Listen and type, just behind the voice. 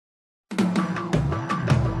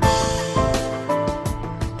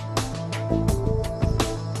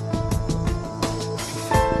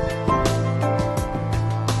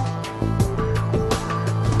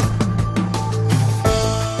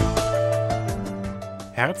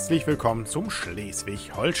Herzlich willkommen zum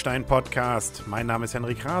Schleswig-Holstein-Podcast. Mein Name ist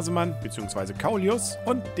Henrik Rasemann bzw. Kaulius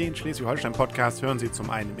und den Schleswig-Holstein-Podcast hören Sie zum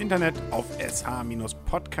einen im Internet auf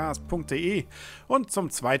sh-podcast.de und zum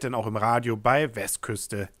zweiten auch im Radio bei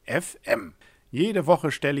Westküste FM. Jede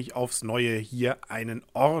Woche stelle ich aufs Neue hier einen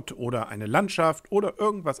Ort oder eine Landschaft oder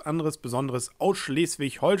irgendwas anderes Besonderes aus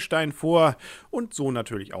Schleswig-Holstein vor und so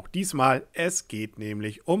natürlich auch diesmal. Es geht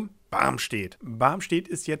nämlich um Barmstedt. Barmstedt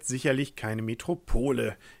ist jetzt sicherlich keine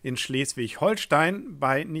Metropole. In Schleswig-Holstein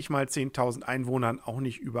bei nicht mal 10.000 Einwohnern auch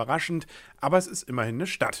nicht überraschend, aber es ist immerhin eine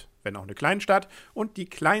Stadt, wenn auch eine Kleinstadt und die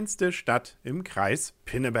kleinste Stadt im Kreis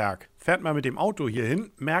Pinneberg. Fährt man mit dem Auto hier hin,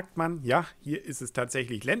 merkt man, ja, hier ist es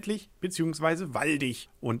tatsächlich ländlich bzw. waldig.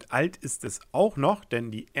 Und alt ist es auch noch, denn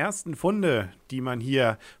die ersten Funde, die man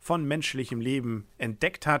hier von menschlichem Leben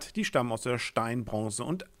entdeckt hat, die stammen aus der Stein-, Bronze-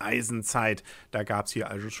 und Eisenzeit. Da gab es hier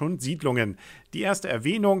also schon Siedlungen. Die erste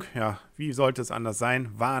Erwähnung, ja, wie sollte es anders sein,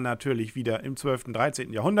 war natürlich wieder im 12. und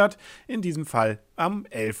 13. Jahrhundert, in diesem Fall am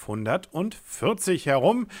 1140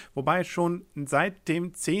 herum, wobei schon seit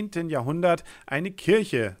dem 10. Jahrhundert eine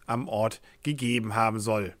Kirche am Ort gegeben haben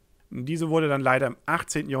soll. Diese wurde dann leider im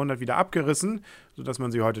 18. Jahrhundert wieder abgerissen, sodass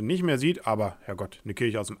man sie heute nicht mehr sieht, aber Herrgott, eine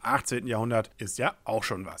Kirche aus dem 18. Jahrhundert ist ja auch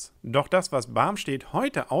schon was. Doch das, was Barmstedt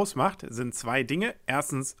heute ausmacht, sind zwei Dinge.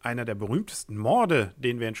 Erstens einer der berühmtesten Morde,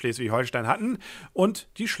 den wir in Schleswig-Holstein hatten, und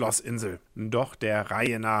die Schlossinsel. Doch der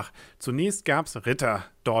Reihe nach. Zunächst gab es Ritter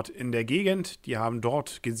dort in der Gegend, die haben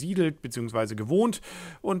dort gesiedelt bzw. gewohnt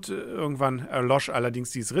und irgendwann erlosch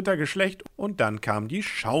allerdings dieses Rittergeschlecht und dann kamen die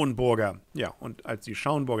Schauenburger. Ja, und als die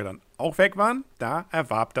Schauenburger dann auch weg waren, da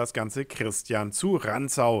erwarb das Ganze Christian zu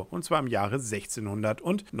Rantzau, und zwar im Jahre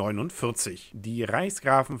 1649. Die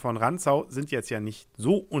Reichsgrafen von Rantzau sind jetzt ja nicht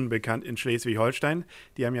so unbekannt in Schleswig-Holstein.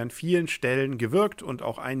 Die haben ja an vielen Stellen gewirkt und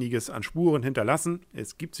auch einiges an Spuren hinterlassen.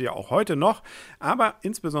 Es gibt sie ja auch heute noch, aber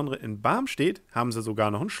insbesondere in Barmstedt haben sie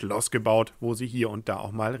sogar noch ein Schloss gebaut, wo sie hier und da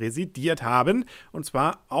auch mal residiert haben, und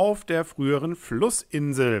zwar auf der früheren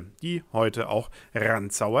Flussinsel, die heute auch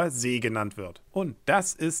Rantzauer See genannt wird. Und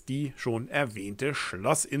das ist die schon erwähnte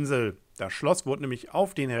Schlossinsel. Das Schloss wurde nämlich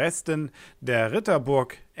auf den Resten der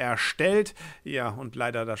Ritterburg erstellt. Ja, und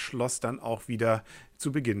leider das Schloss dann auch wieder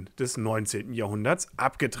zu Beginn des 19. Jahrhunderts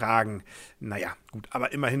abgetragen. Naja, gut,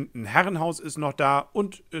 aber immerhin ein Herrenhaus ist noch da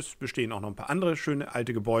und es bestehen auch noch ein paar andere schöne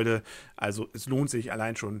alte Gebäude. Also es lohnt sich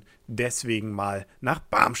allein schon deswegen mal nach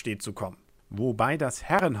Barmstedt zu kommen. Wobei das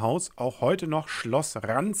Herrenhaus auch heute noch Schloss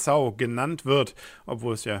Rantzau genannt wird,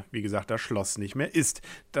 obwohl es ja, wie gesagt, das Schloss nicht mehr ist.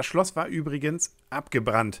 Das Schloss war übrigens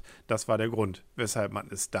abgebrannt. Das war der Grund, weshalb man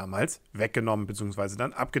es damals weggenommen bzw.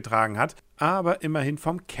 dann abgetragen hat. Aber immerhin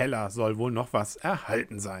vom Keller soll wohl noch was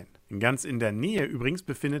erhalten sein. Ganz in der Nähe übrigens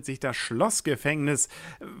befindet sich das Schlossgefängnis,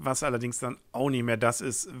 was allerdings dann auch nicht mehr das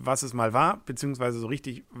ist, was es mal war, beziehungsweise so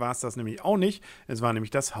richtig war es das nämlich auch nicht. Es war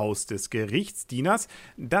nämlich das Haus des Gerichtsdieners,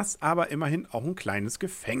 das aber immerhin auch ein kleines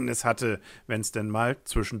Gefängnis hatte, wenn es denn mal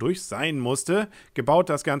zwischendurch sein musste. Gebaut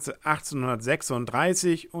das Ganze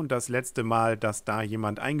 1836 und das letzte Mal, dass da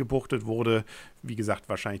jemand eingebuchtet wurde, wie gesagt,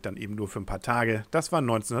 wahrscheinlich dann eben nur für ein paar Tage, das war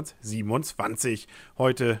 1927.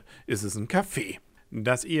 Heute ist es ein Café.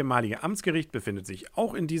 Das ehemalige Amtsgericht befindet sich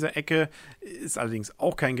auch in dieser Ecke, ist allerdings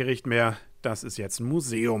auch kein Gericht mehr. Das ist jetzt ein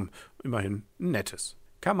Museum, immerhin ein nettes.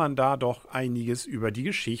 Kann man da doch einiges über die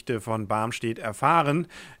Geschichte von Barmstedt erfahren,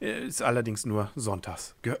 ist allerdings nur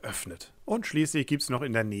sonntags geöffnet. Und schließlich gibt es noch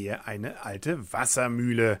in der Nähe eine alte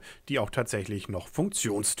Wassermühle, die auch tatsächlich noch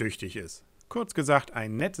funktionstüchtig ist. Kurz gesagt,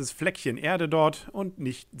 ein nettes Fleckchen Erde dort und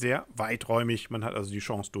nicht sehr weiträumig. Man hat also die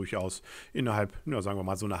Chance durchaus innerhalb, sagen wir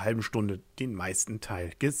mal, so einer halben Stunde den meisten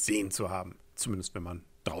Teil gesehen zu haben. Zumindest wenn man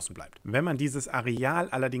draußen bleibt. Wenn man dieses Areal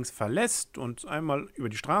allerdings verlässt und einmal über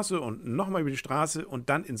die Straße und nochmal über die Straße und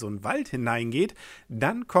dann in so einen Wald hineingeht,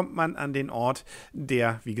 dann kommt man an den Ort,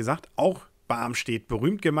 der, wie gesagt, auch Barmstedt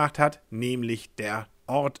berühmt gemacht hat, nämlich der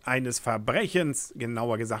Ort eines Verbrechens,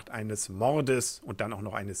 genauer gesagt eines Mordes und dann auch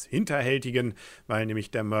noch eines hinterhältigen, weil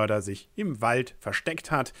nämlich der Mörder sich im Wald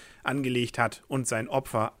versteckt hat, angelegt hat und sein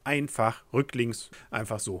Opfer einfach rücklings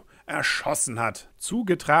einfach so erschossen hat.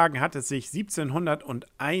 Zugetragen hat es sich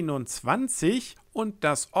 1721 und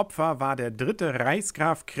das Opfer war der 3.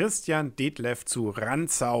 Reichsgraf Christian Detlev zu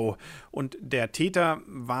Rantzau. Und der Täter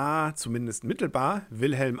war zumindest mittelbar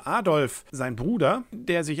Wilhelm Adolf, sein Bruder,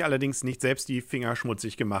 der sich allerdings nicht selbst die Finger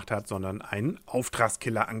schmutzig gemacht hat, sondern einen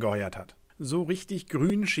Auftragskiller angeheuert hat. So richtig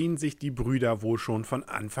grün schienen sich die Brüder wohl schon von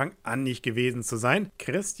Anfang an nicht gewesen zu sein.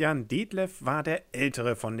 Christian Detlev war der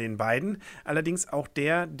ältere von den beiden, allerdings auch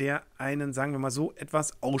der einen, sagen wir mal so,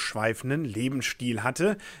 etwas ausschweifenden Lebensstil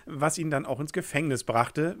hatte, was ihn dann auch ins Gefängnis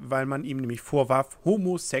brachte, weil man ihm nämlich vorwarf,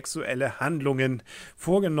 homosexuelle Handlungen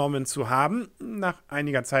vorgenommen zu haben. Nach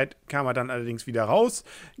einiger Zeit kam er dann allerdings wieder raus,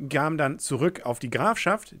 kam dann zurück auf die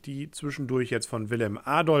Grafschaft, die zwischendurch jetzt von Wilhelm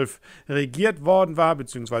Adolf regiert worden war,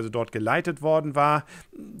 beziehungsweise dort geleitet worden war.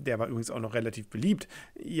 Der war übrigens auch noch relativ beliebt.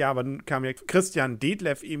 Ja, aber dann kam ja Christian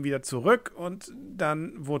Detlev eben wieder zurück und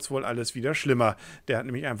dann wurde es wohl alles wieder schlimmer. Der hat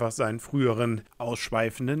nämlich einfach seinen früheren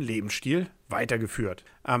ausschweifenden Lebensstil weitergeführt.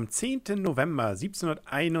 Am 10. November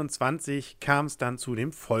 1721 kam es dann zu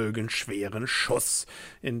dem folgenschweren Schuss,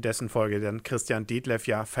 in dessen Folge dann Christian Detlev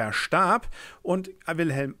ja verstarb und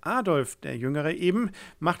Wilhelm Adolf, der Jüngere eben,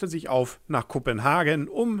 machte sich auf nach Kopenhagen,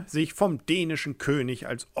 um sich vom dänischen König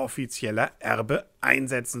als offizieller Erbe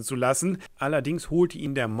einsetzen zu lassen. Allerdings holte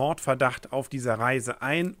ihn der Mordverdacht auf dieser Reise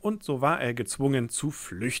ein und so war er gezwungen zu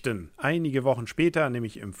flüchten. Einige Wochen später,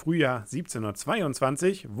 nämlich im Frühjahr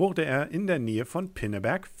 1722, wurde er in der Nähe von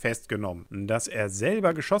Pinneberg festgenommen. Dass er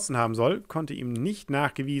selber geschossen haben soll, konnte ihm nicht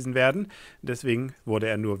nachgewiesen werden, deswegen wurde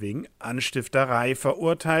er nur wegen Anstifterei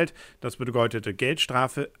verurteilt. Das bedeutete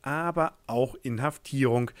Geldstrafe, aber auch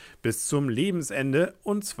Inhaftierung bis zum Lebensende,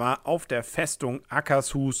 und zwar auf der Festung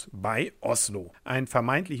Akershus bei Oslo. Einen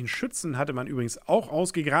vermeintlichen Schützen hatte man übrigens auch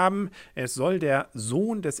ausgegraben. Es soll der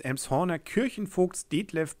Sohn des Elmshorner Kirchenvogts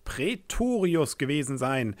Detlev Praetorius gewesen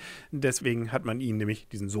sein. Deswegen hat man ihn, nämlich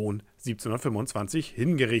diesen Sohn, 1725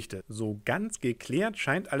 hingerichtet. So ganz geklärt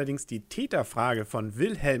scheint allerdings die Täterfrage von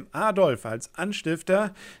Wilhelm Adolf als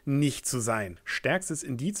Anstifter nicht zu sein. Stärkstes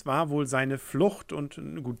Indiz war wohl seine Flucht und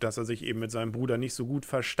gut, dass er sich eben mit seinem Bruder nicht so gut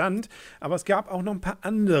verstand, aber es gab auch noch ein paar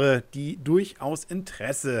andere, die durchaus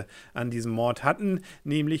Interesse an diesem Mord hatten,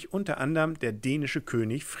 nämlich unter anderem der dänische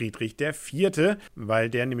König Friedrich IV., weil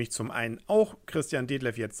der nämlich zum einen auch Christian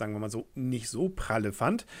Detlev jetzt, sagen wir mal so, nicht so pralle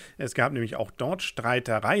fand. Es gab nämlich auch dort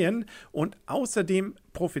Streitereien und außerdem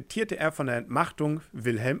profitierte er von der Entmachtung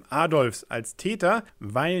Wilhelm Adolfs als Täter,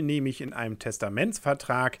 weil nämlich in einem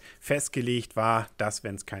Testamentsvertrag festgelegt war, dass,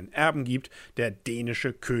 wenn es keinen Erben gibt, der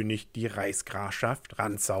dänische König die Reichsgrafschaft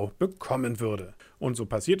Rantzau bekommen würde. Und so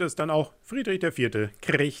passierte es dann auch. Friedrich IV.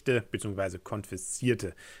 Kriegte bzw.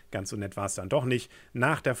 konfiszierte, ganz so nett war es dann doch nicht,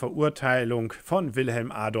 nach der Verurteilung von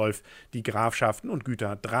Wilhelm Adolf die Grafschaften und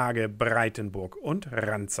Güter Drage, Breitenburg und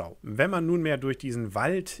Rantzau. Wenn man nunmehr durch diesen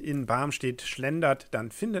Wald in Barmstedt schlendert,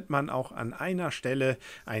 dann findet man auch an einer Stelle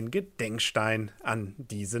einen Gedenkstein an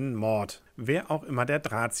diesen Mord. Wer auch immer der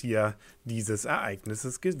Drahtzieher dieses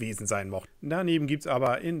Ereignisses gewesen sein mochte. Daneben gibt es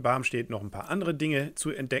aber in Barmstedt noch ein paar andere Dinge zu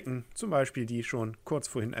entdecken, zum Beispiel die schon kurz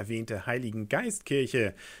vorhin erwähnte Heiligen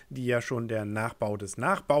Geistkirche, die ja schon der Nachbau des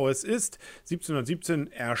Nachbaues ist,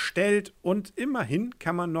 1717 erstellt, und immerhin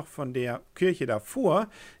kann man noch von der Kirche davor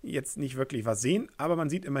jetzt nicht wirklich was sehen, aber man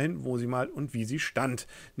sieht immerhin, wo sie mal und wie sie stand,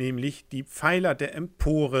 nämlich die Pfeiler der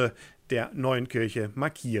Empore der neuen Kirche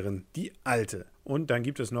markieren die alte. Und dann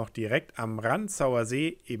gibt es noch direkt am Rantzauer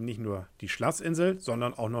See eben nicht nur die Schlossinsel,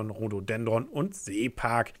 sondern auch noch einen Rhododendron- und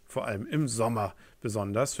Seepark, vor allem im Sommer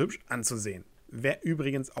besonders hübsch anzusehen. Wer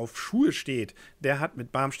übrigens auf Schuhe steht, der hat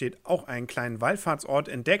mit Barmstedt auch einen kleinen Wallfahrtsort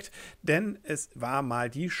entdeckt, denn es war mal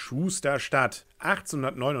die Schusterstadt.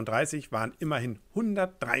 1839 waren immerhin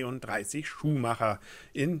 133 Schuhmacher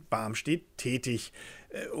in Barmstedt tätig.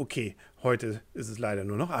 Okay, heute ist es leider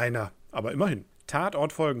nur noch einer, aber immerhin.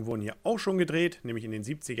 Tatortfolgen wurden hier auch schon gedreht, nämlich in den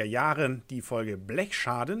 70er Jahren die Folge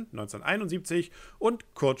Blechschaden 1971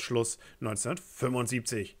 und Kurzschluss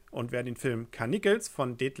 1975. Und wer den Film Karnickels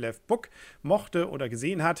von Detlev Buck mochte oder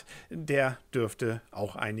gesehen hat, der dürfte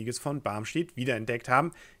auch einiges von Barmstedt wiederentdeckt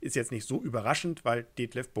haben. Ist jetzt nicht so überraschend, weil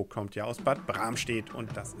Detlev Buck kommt ja aus Bad Bramstedt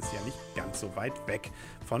und das ist ja nicht ganz so weit weg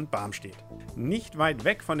von Barmstedt. Nicht weit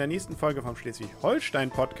weg von der nächsten Folge vom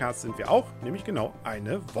Schleswig-Holstein-Podcast sind wir auch, nämlich genau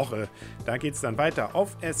eine Woche. Da geht es dann weiter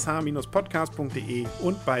auf sh-podcast.de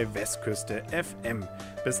und bei Westküste FM.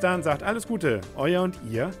 Bis dahin sagt alles Gute, euer und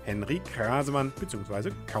ihr Henry Krasemann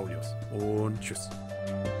bzw. Kaulius. Und tschüss.